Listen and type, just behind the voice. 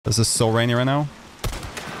This is so rainy right now.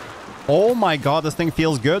 Oh my god, this thing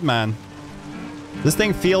feels good, man. This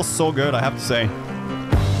thing feels so good, I have to say.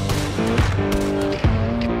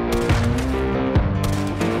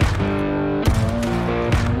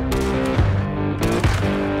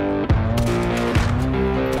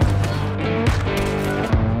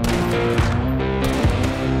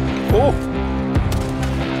 Oh!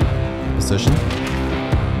 Position.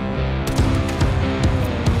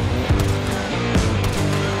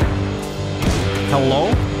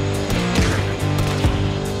 Hello?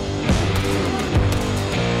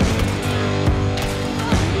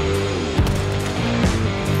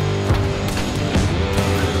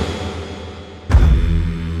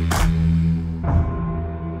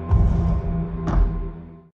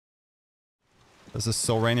 This is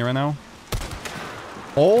so rainy right now.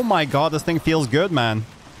 Oh my god, this thing feels good, man.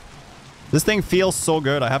 This thing feels so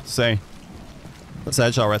good, I have to say. That's a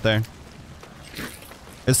headshot right there.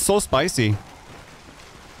 It's so spicy.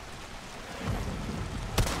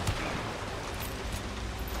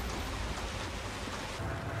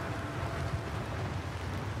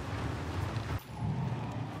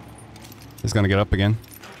 He's gonna get up again.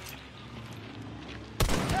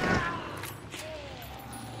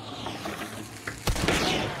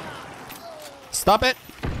 Stop it!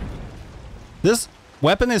 This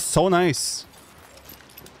weapon is so nice.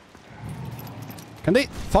 Can they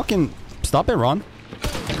fucking stop it, Ron?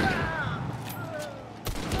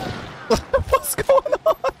 What's going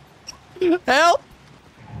on? Help!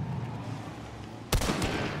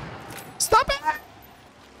 Stop it!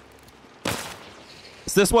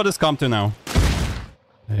 Is this what it's come to now?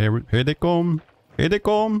 Here they come. Here they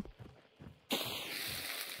come.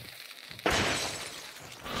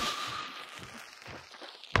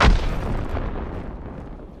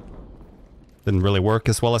 Didn't really work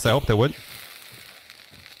as well as I hoped it would.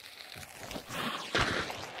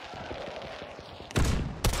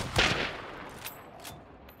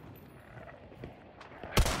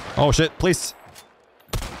 Oh shit, please.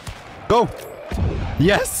 Go!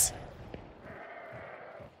 Yes!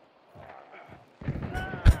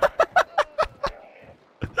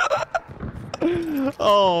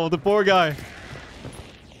 Oh, the poor guy.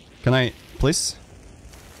 Can I, please?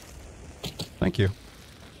 Thank you.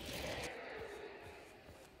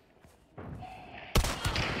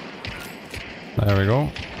 There we go.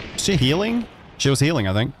 Is she healing? She was healing,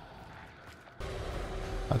 I think.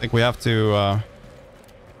 I think we have to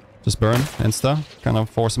just burn insta. Kind of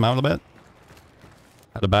force him out a bit.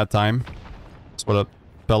 Had a bad time. That's what it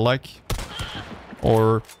felt like.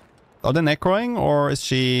 Or are they necroing, or is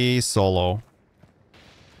she solo?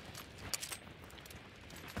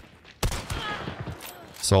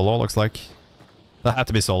 Solo, looks like. That had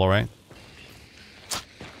to be solo, right?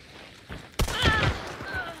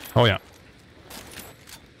 Oh yeah.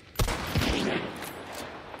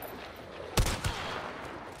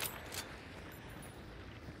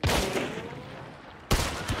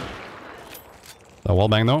 A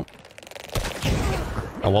wallbang though.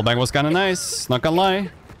 A wallbang was kind of nice, not gonna lie.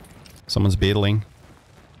 Someone's beetling.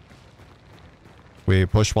 We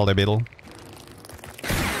push while they beetle.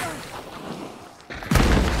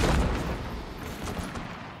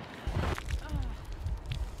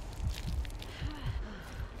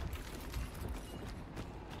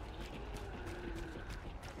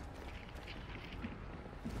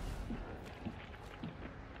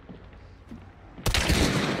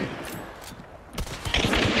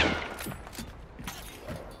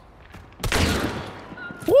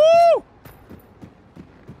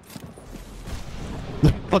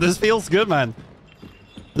 Oh, this feels good, man.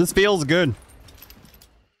 This feels good.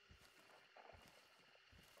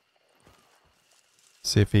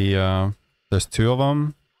 See if he, there's two of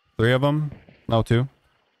them. Three of them. No, two.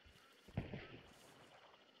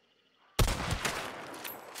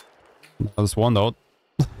 No, there's one, though.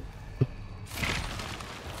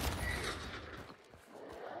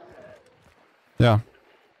 Yeah.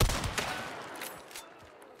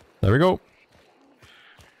 There we go.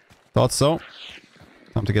 Thought so.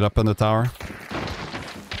 Time to get up in the tower.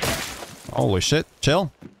 Holy shit.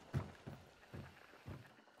 Chill.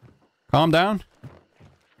 Calm down.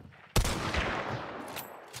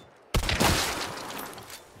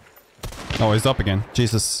 Oh, he's up again.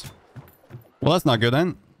 Jesus. Well, that's not good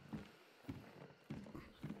then.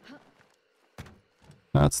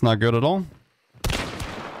 That's not good at all.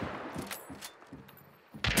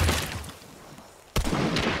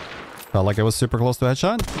 Felt like I was super close to a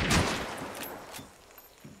headshot.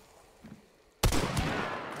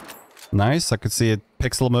 Nice, I could see a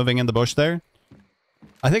pixel moving in the bush there.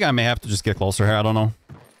 I think I may have to just get closer here, I don't know.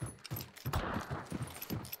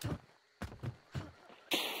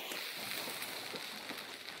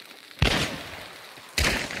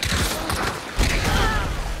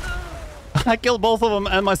 I killed both of them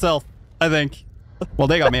and myself, I think. Well,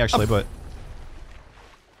 they got me actually, but...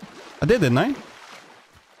 I did, didn't I?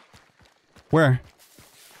 Where?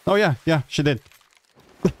 Oh, yeah. Yeah, she did.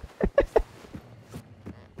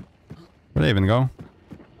 Where'd they even go?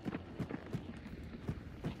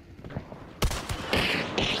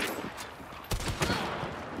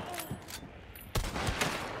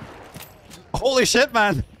 Holy shit,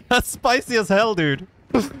 man! That's spicy as hell, dude.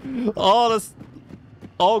 Oh, that's...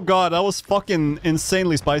 Oh god, that was fucking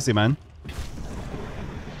insanely spicy, man.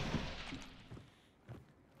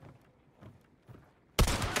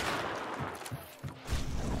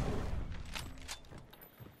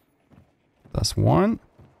 That's one.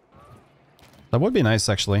 That would be nice,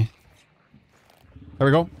 actually. There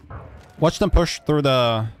we go. Watch them push through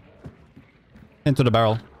the... into the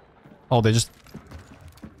barrel. Oh, they just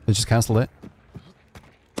canceled it.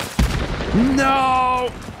 No!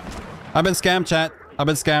 I've been scammed, chat. I've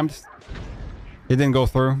been scammed. It didn't go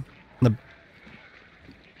through.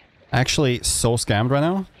 Actually, so scammed right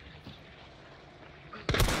now.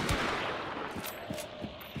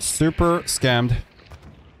 Super scammed.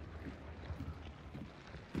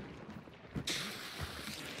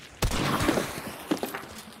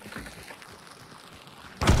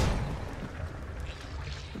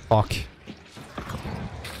 Fuck.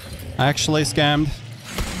 Actually scammed.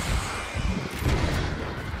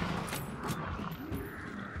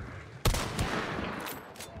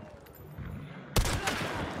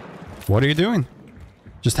 What are you doing?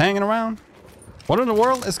 Just hanging around? What in the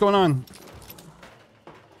world is going on?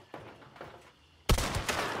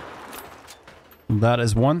 That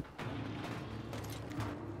is one.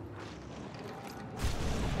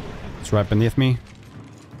 It's right beneath me.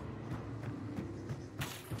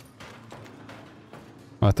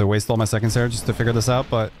 I have to waste all my seconds here just to figure this out,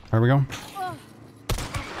 but here we go.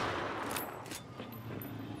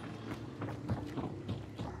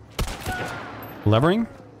 Levering.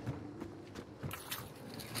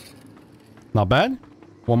 Not bad.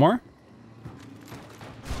 One more.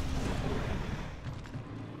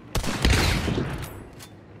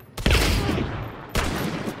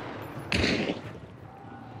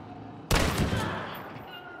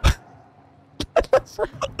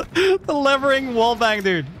 The levering wallbang,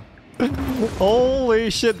 dude. Holy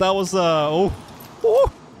shit, that was oh.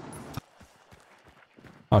 Oh.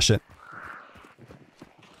 Oh shit.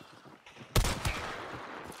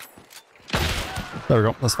 There we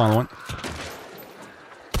go. That's the final one.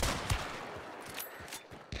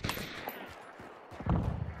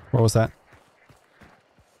 What was that?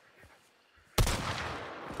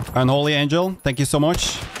 Unholy Angel, thank you so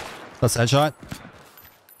much. That's headshot.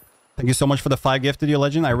 Thank you so much for the 5 gifted, you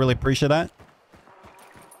legend. I really appreciate that.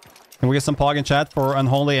 Can we get some pog in chat for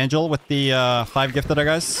Unholy Angel with the 5 gifted,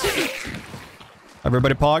 guys?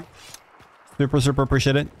 Everybody pog. Super, super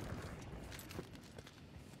appreciate it.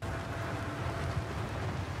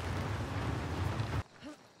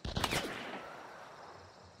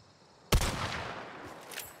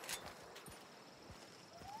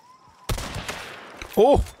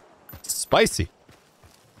 Oh, spicy.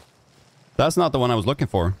 That's not the one I was looking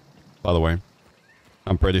for, by the way.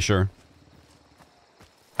 I'm pretty sure.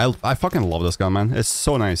 I fucking love this gun, man. It's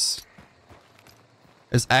so nice.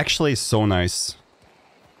 It's actually so nice.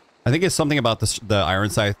 I think it's something about the iron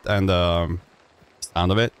sight and the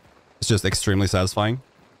sound of it. It's just extremely satisfying.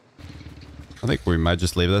 I think we might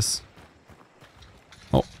just leave this.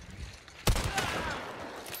 Oh.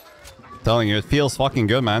 I'm telling you, it feels fucking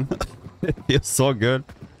good, man. It feels so good.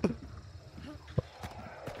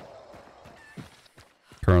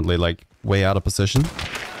 Currently, like, way out of position.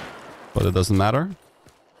 But it doesn't matter.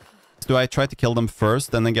 Do I try to kill them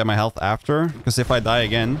first and then get my health after? Because if I die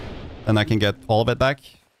again, then I can get all of it back.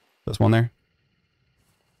 There's one there.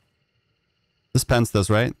 This pens this,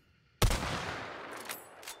 right?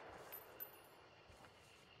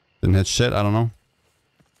 Didn't hit shit, I don't know.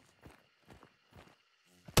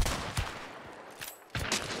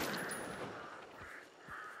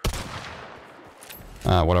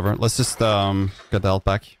 Whatever. Let's just get the health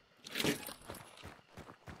back.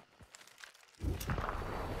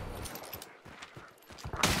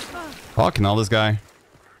 Fucking hell, this guy.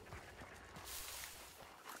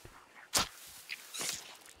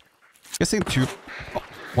 Guessing two... Oh,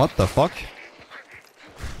 what the fuck?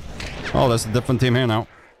 Oh, there's a different team here now.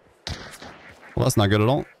 Well, that's not good at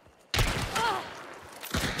all.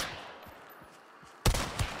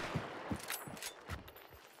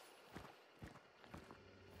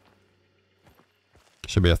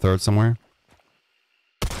 Should be a third somewhere.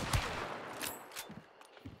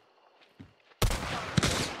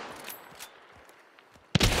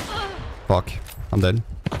 Fuck. I'm dead.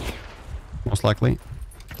 Most likely.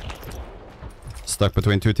 Stuck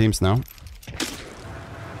between two teams now.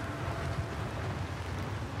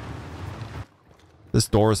 This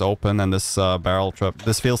door is open and this barrel trap.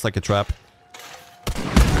 This feels like a trap.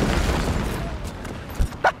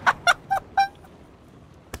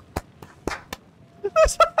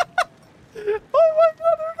 Oh my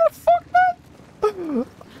god, what the fuck,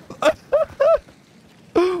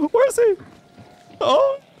 man? Where's he?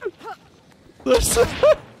 Oh!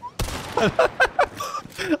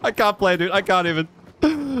 I can't play, dude. I can't even.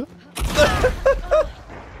 There's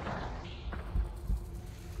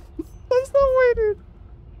no way, dude.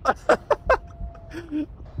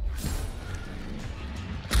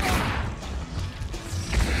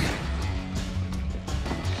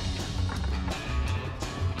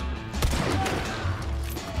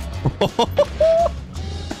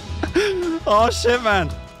 Oh shit, man.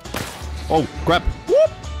 Oh crap.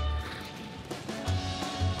 Whoop.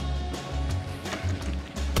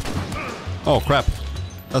 Oh crap.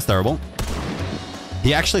 That's terrible.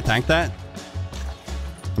 He actually tanked that.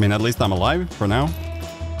 I mean, at least I'm alive for now.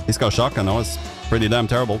 He's got shotgun though. It's pretty damn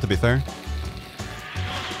terrible, to be fair.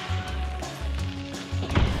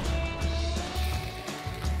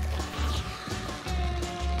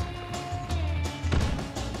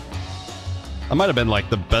 That might have been like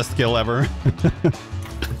the best kill ever.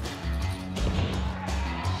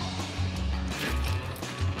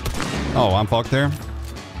 Oh, I'm fucked here.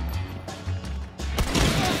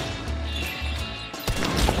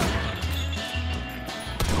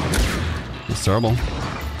 It's terrible.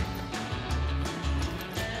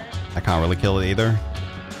 I can't really kill it either.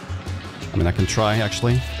 I mean, I can try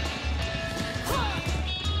actually.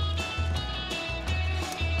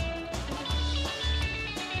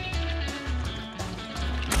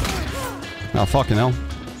 Oh, fucking hell.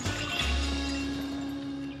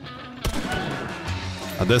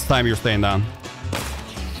 This time you're staying down.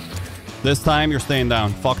 This time you're staying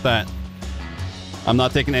down. Fuck that. I'm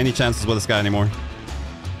not taking any chances with this guy anymore.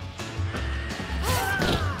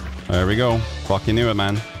 There we go. Fucking knew it,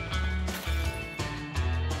 man.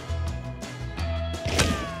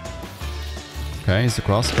 Okay, he's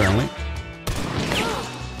across apparently.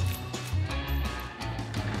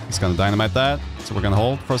 He's gonna dynamite that, so we're gonna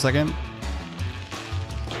hold for a second.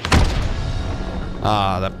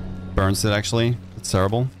 Ah, that burns it actually. It's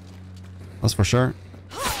terrible. That's for sure.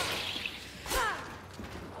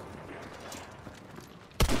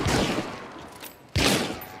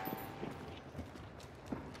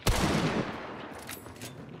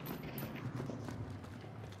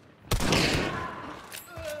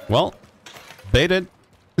 Well, baited.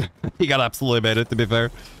 He got absolutely baited, to be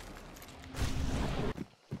fair.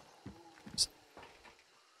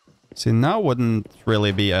 See, now wouldn't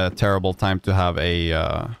really be a terrible time to have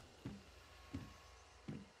a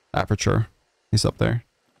aperture. He's up there.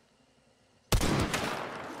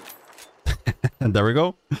 And there we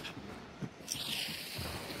go.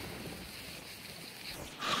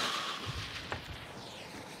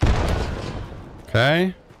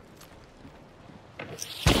 Okay.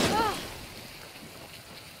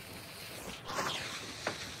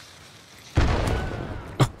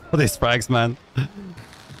 Oh, these frags, man.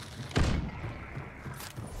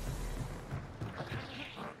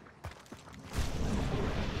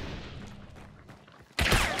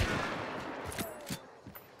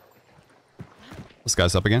 This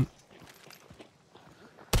guy's up again.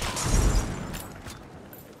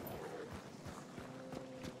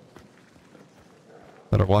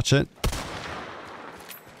 Better watch it.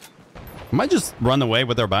 I might just run away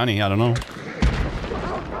with their bounty. I don't know.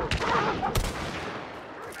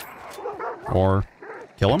 Or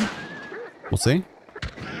kill him. We'll see.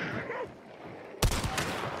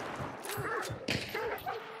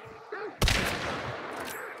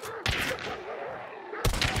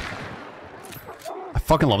 I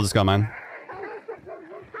fucking love this guy, man.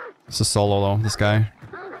 This is solo though, this guy.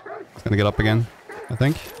 He's gonna get up again, I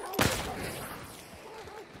think.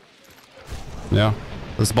 Yeah.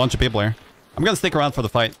 There's a bunch of people here. I'm gonna stick around for the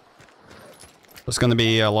fight. There's gonna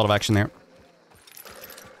be a lot of action here.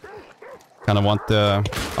 Kind of want the...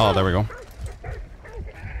 Oh, there we go.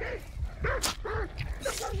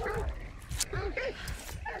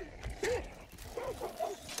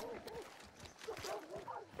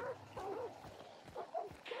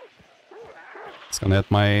 It's gonna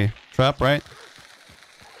hit my trap, right?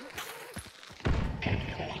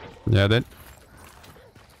 Yeah, I did.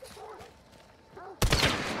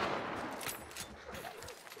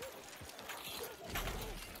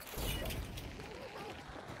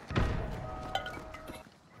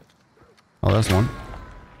 Oh, there's one.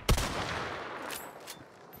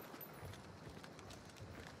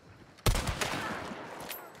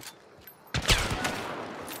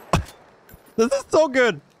 This is so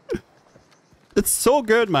good. It's so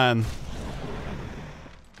good, man.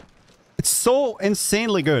 It's so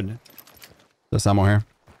insanely good. There's ammo here.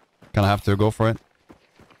 Kinda have to go for it.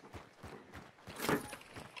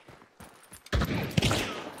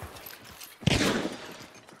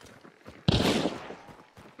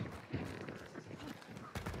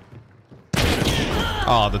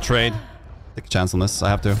 Oh, the trade. Take a chance on this. I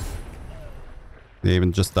have to. They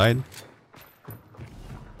even just died.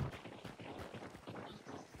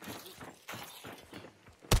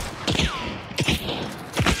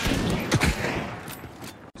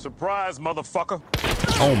 Surprise, motherfucker.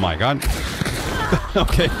 Oh my god.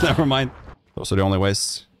 Okay, never mind. Those are the only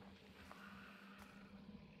ways.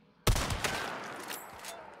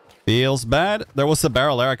 Feels bad. There was a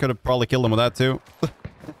barrel there. I could have probably killed him with that too.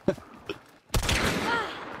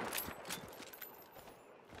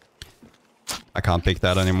 I can't pick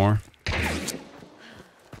that anymore.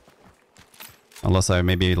 Unless I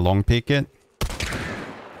maybe long peek it.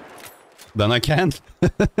 Then I can.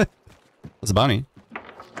 That's a bounty.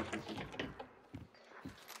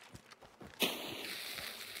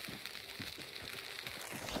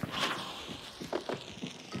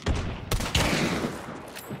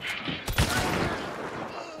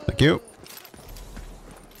 Thank you.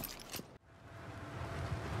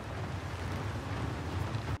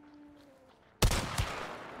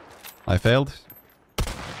 I failed.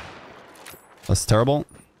 That's terrible.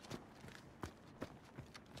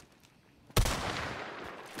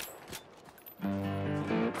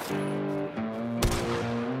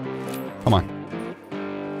 Come on.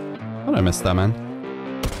 How did I miss that, man?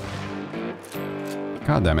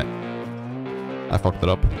 God damn it. I fucked it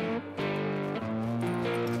up.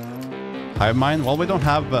 Hive mine? Well, we don't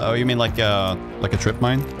have... oh, you mean like a trip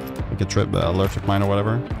mine? Like a trip, alert trip mine or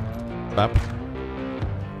whatever? Trap?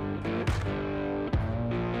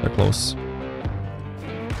 They're close.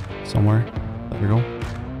 Somewhere. There we go.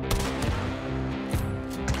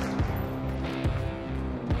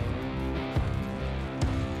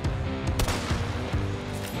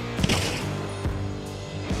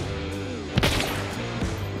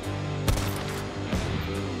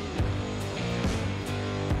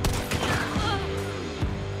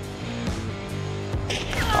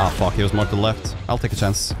 Ah, fuck, he was more to the left. I'll take a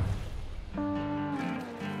chance.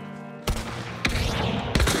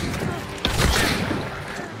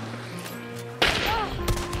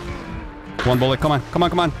 One bullet, come on, come on,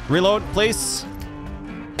 come on. Reload, please.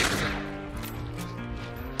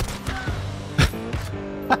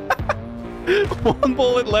 One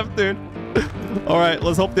bullet left, dude. Alright,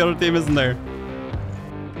 let's hope the other team isn't there.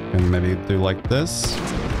 And maybe do like this.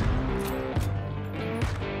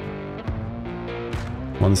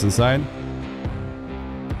 One's inside.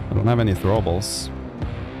 I don't have any throwables.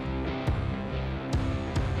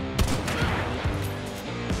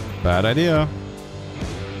 Bad idea.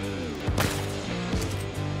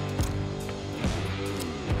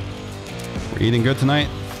 We're eating good tonight.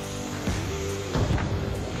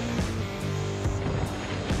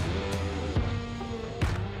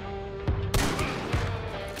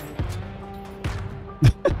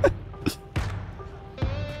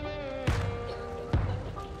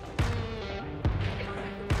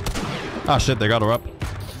 Ah, shit, they got her up.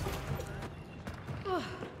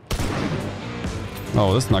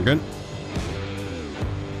 Oh, this is not good.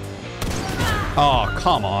 Oh,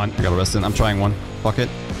 come on. I got arrested. I'm trying one. Fuck it.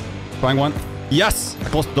 Trying one. Yes! I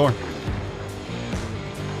closed the door.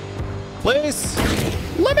 Please!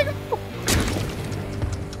 Let me go!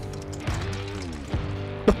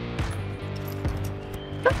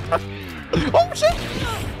 Oh, shit!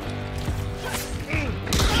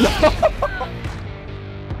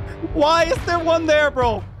 Why is there one there,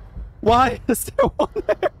 bro? Why is there one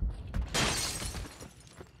there?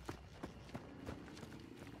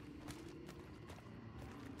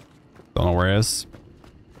 Don't know where it is.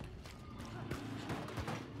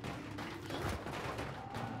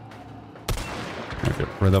 Get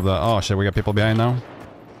rid of that. Oh shit, we got people behind now.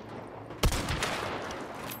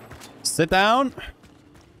 Sit down.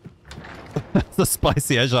 That's a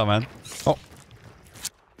spicy headshot, man. Oh.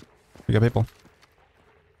 We got people.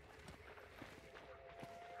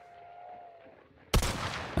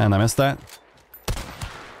 And I missed that.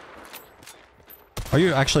 Are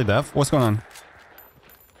you actually deaf? What's going on?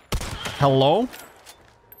 Hello?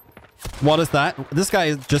 What is that? This guy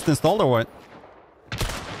is just installed or what?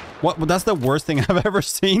 What? That's the worst thing I've ever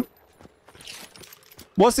seen.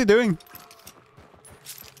 What's he doing?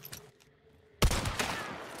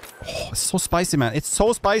 Oh, it's so spicy, man. It's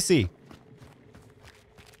so spicy.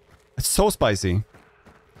 It's so spicy.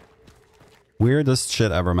 Weirdest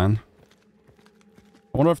shit ever, man.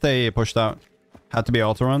 I wonder if they pushed out. Had to be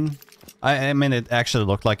auto run. I mean, it actually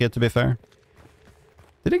looked like it, to be fair.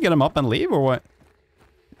 Did he get him up and leave, or what?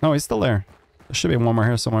 No, he's still there. There should be one more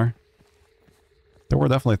here somewhere. There were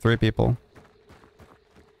definitely 3 people.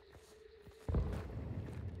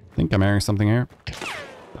 I think I'm hearing something here.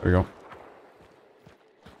 There we go.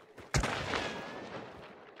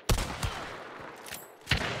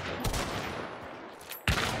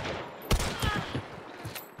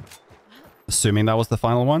 Assuming that was the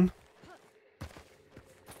final one.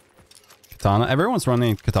 Katana. Everyone's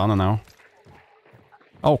running katana now.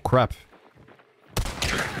 Oh, crap.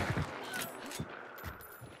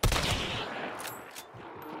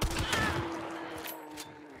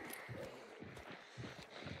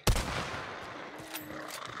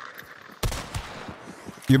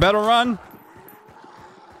 You better run.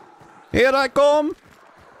 Here I come.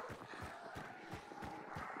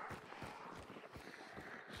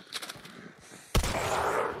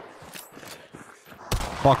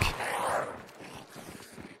 Fuck.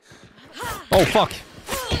 Oh, fuck.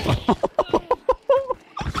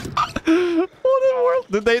 What in the world?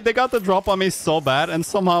 They got the drop on me so bad, and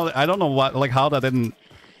somehow, I don't know what, like how that didn't...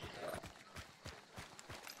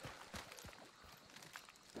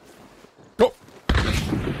 Go!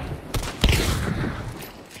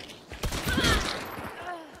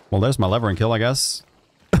 Well, there's my levering kill, I guess.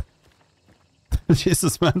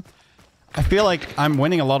 Jesus, man. I feel like I'm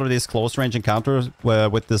winning a lot of these close range encounters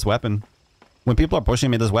with this weapon. When people are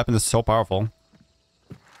pushing me, this weapon is so powerful.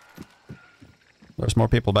 There's more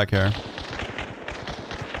people back here.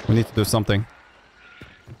 We need to do something.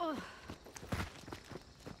 Are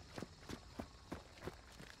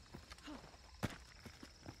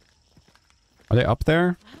they up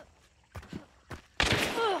there?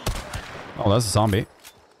 Oh, that's a zombie.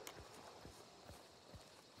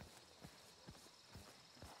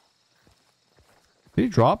 Did he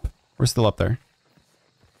drop? We're still up there.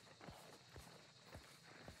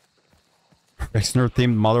 External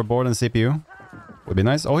themed motherboard and CPU. Would be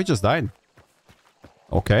nice. Oh, he just died.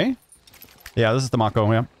 Okay. Yeah, this is the Mako,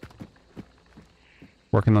 yeah.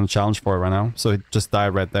 Working on a challenge for it right now. So he just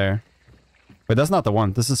died right there. Wait, that's not the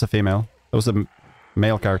one. This is a female. That was a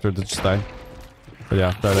male character that just died. But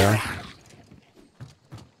yeah, there they are.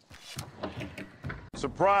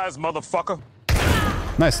 Surprise, motherfucker.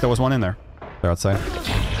 Nice, there was one in there. They're outside.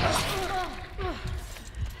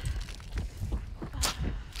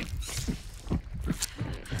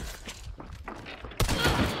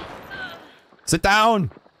 Sit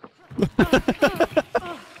down!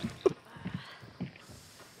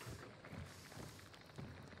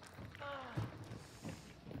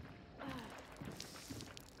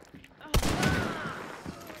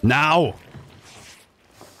 Now!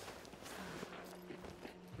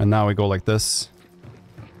 And now we go like this.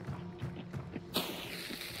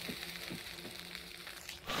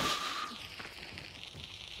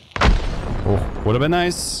 Oh, would have been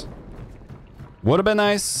nice. Would have been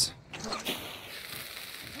nice.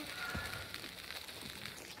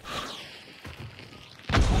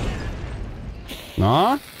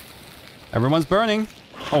 Nah. Everyone's burning.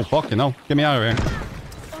 Oh, fuck, you know. Get me out of here.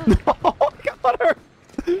 No, I got her.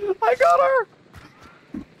 I got her.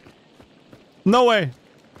 No way.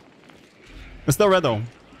 It's still red, though.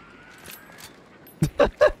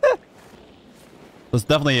 It's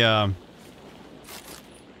definitely,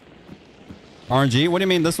 RNG? What do you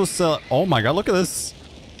mean? This was, oh my god, look at this.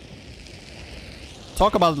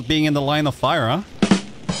 Talk about being in the line of fire, huh?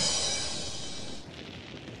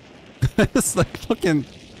 It's like looking...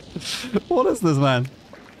 What is this, man?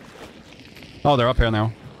 Oh, they're up here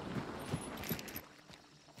now.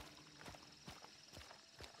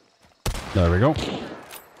 There we go.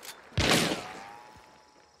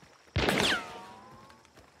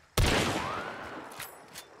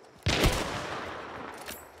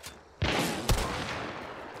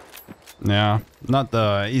 Yeah, not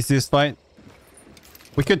the easiest fight.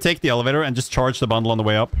 We could take the elevator and just charge the bundle on the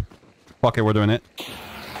way up. Fuck it, we're doing it.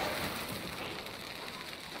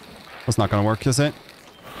 That's not gonna work, is it?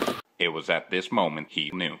 It was at this moment he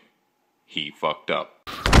knew. He fucked up.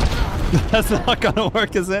 That's not gonna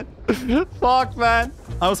work, is it? Fuck, man.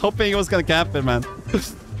 I was hoping it was gonna cap it, man.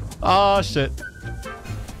 Oh, shit.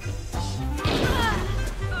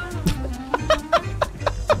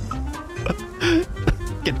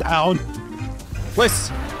 Get down.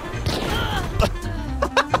 Please.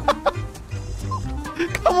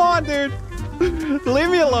 Come on, dude. Leave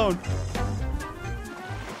me alone.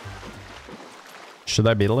 Should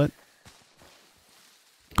I beetle it?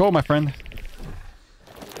 Go, my friend.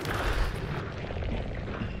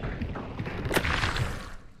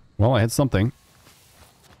 Well, I hit something.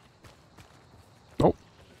 Oh.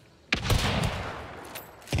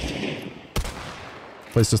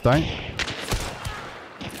 Please just die.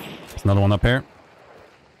 There's another one up here.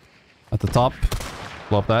 At the top.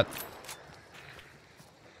 Blow up that.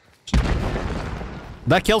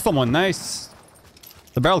 That killed someone. Nice.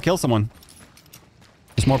 The barrel killed someone.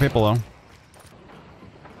 There's more people though.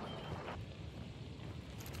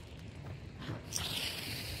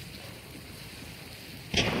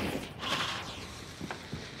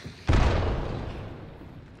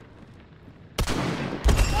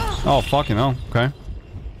 Oh, fucking hell. Okay.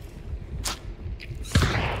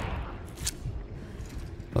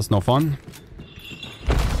 That's no fun.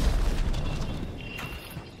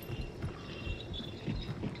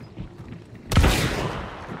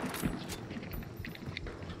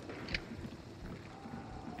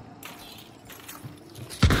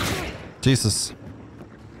 Jesus.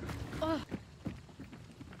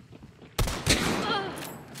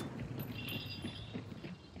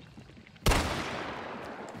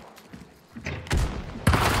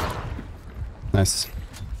 Nice.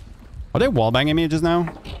 Are they wallbanging me just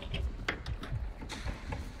now?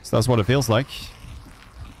 So that's what it feels like.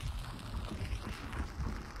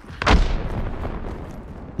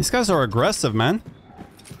 These guys are aggressive, man.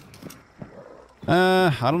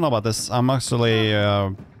 I don't know about this. I'm actually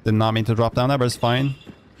did not mean to drop down there, but it's fine.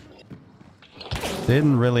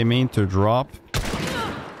 Didn't really mean to drop.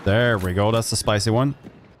 There we go. That's the spicy one.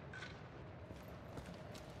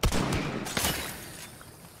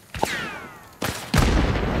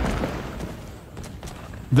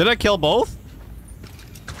 Did I kill both?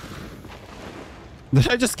 Did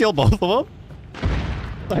I just kill both of them?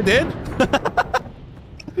 I did?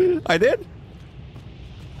 I did?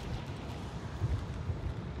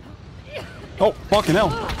 Oh, fucking hell.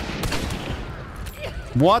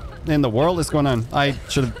 What in the world is going on? I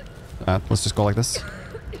should have... let's just go like this.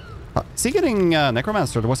 Is he getting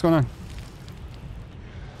necromancered? What's going on?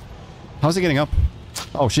 How's he getting up?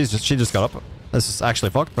 Oh, she just got up. This is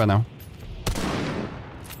actually fucked right now.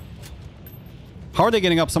 How are they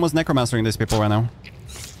getting up? Someone's necromancering these people right now.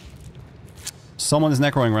 Someone is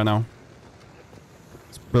necroing right now.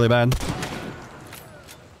 It's really bad.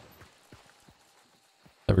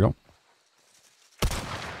 There we go.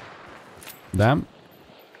 Damn.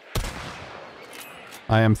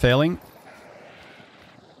 I am failing.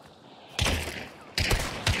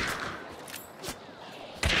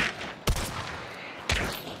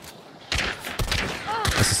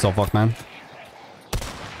 This is so fucked, man.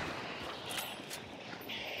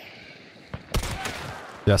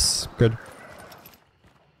 Yes, good.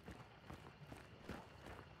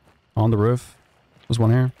 On the roof. There's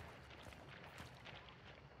one here.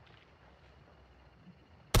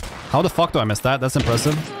 How the fuck do I miss that? That's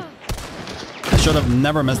impressive. I should have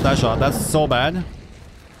never missed that shot. That's so bad.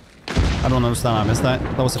 I don't understand how I missed that.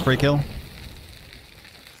 That was a free kill.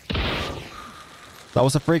 That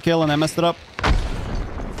was a free kill and I messed it up.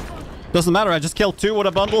 Doesn't matter, I just killed two with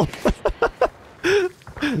a bundle.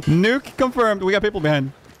 Nuke confirmed. We got people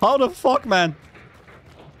behind. How the fuck, man?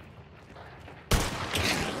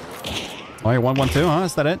 Oh, you're 1-1-2, huh?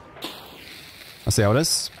 Is that it? Let's see how it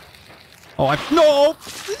is. Oh, no!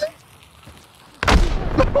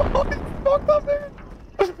 Fucked up,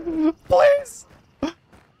 dude. Please!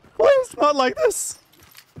 Please, not like this.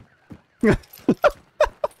 I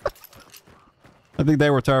think they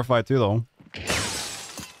were terrified too, though.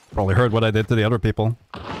 Probably heard what I did to the other people.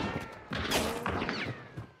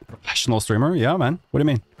 Professional streamer? Yeah, man. What do you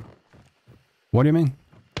mean? What do you mean?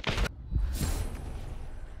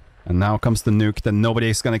 And now comes the nuke that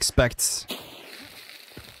nobody's gonna expect.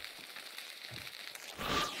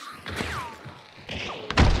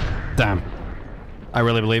 Damn. I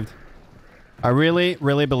really believed. I really,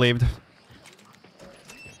 really believed.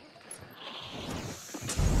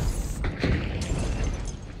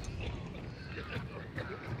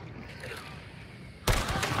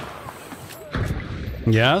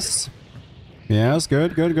 Yes. Yes,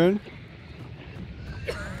 good, good, good.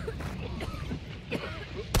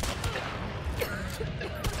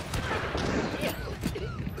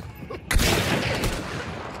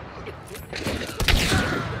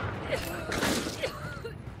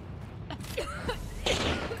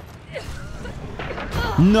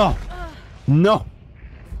 No. No.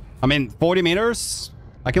 I mean, 40 meters?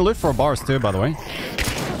 I can loot for bars too, by the way.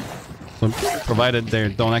 So, provided they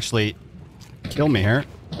don't actually kill me here.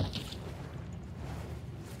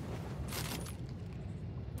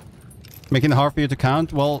 Making it hard for you to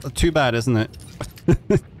count? Well, too bad, isn't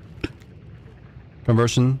it?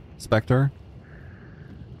 Conversion, Spectre.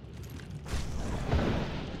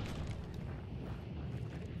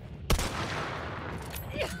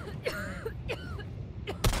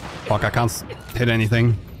 Fuck, I can't hit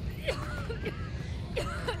anything.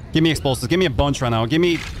 Give me explosives. Give me a bunch right now. Give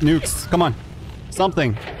me nukes. Come on.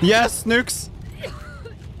 Something. Yes, nukes.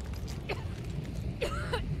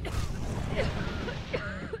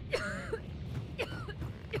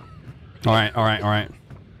 All right, all right, all right.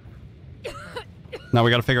 Now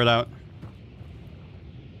we gotta figure it out.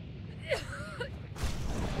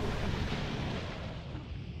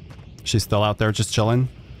 She's still out there just chilling.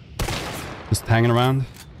 Just hanging around.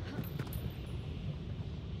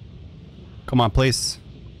 Come on, please.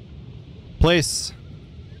 Please.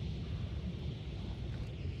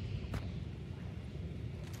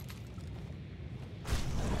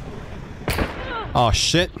 Oh,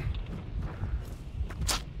 shit.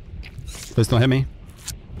 Please don't hit me.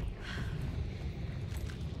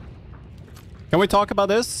 Can we talk about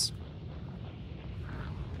this?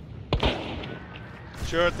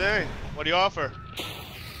 Sure thing. What do you offer?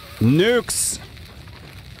 Nukes.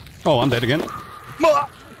 Oh, I'm dead again. No!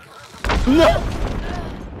 No!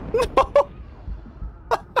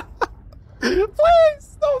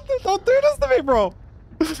 Please! Don't do this to me, bro!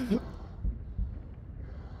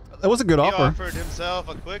 That was a good offer. He offered himself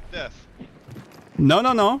a quick death. No,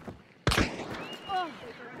 no, no.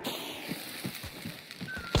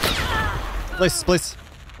 Please, please.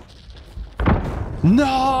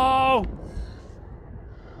 No!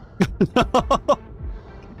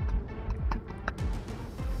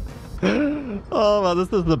 Oh man,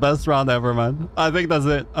 this is the best round ever, man. I think that's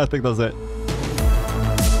it. I think that's it.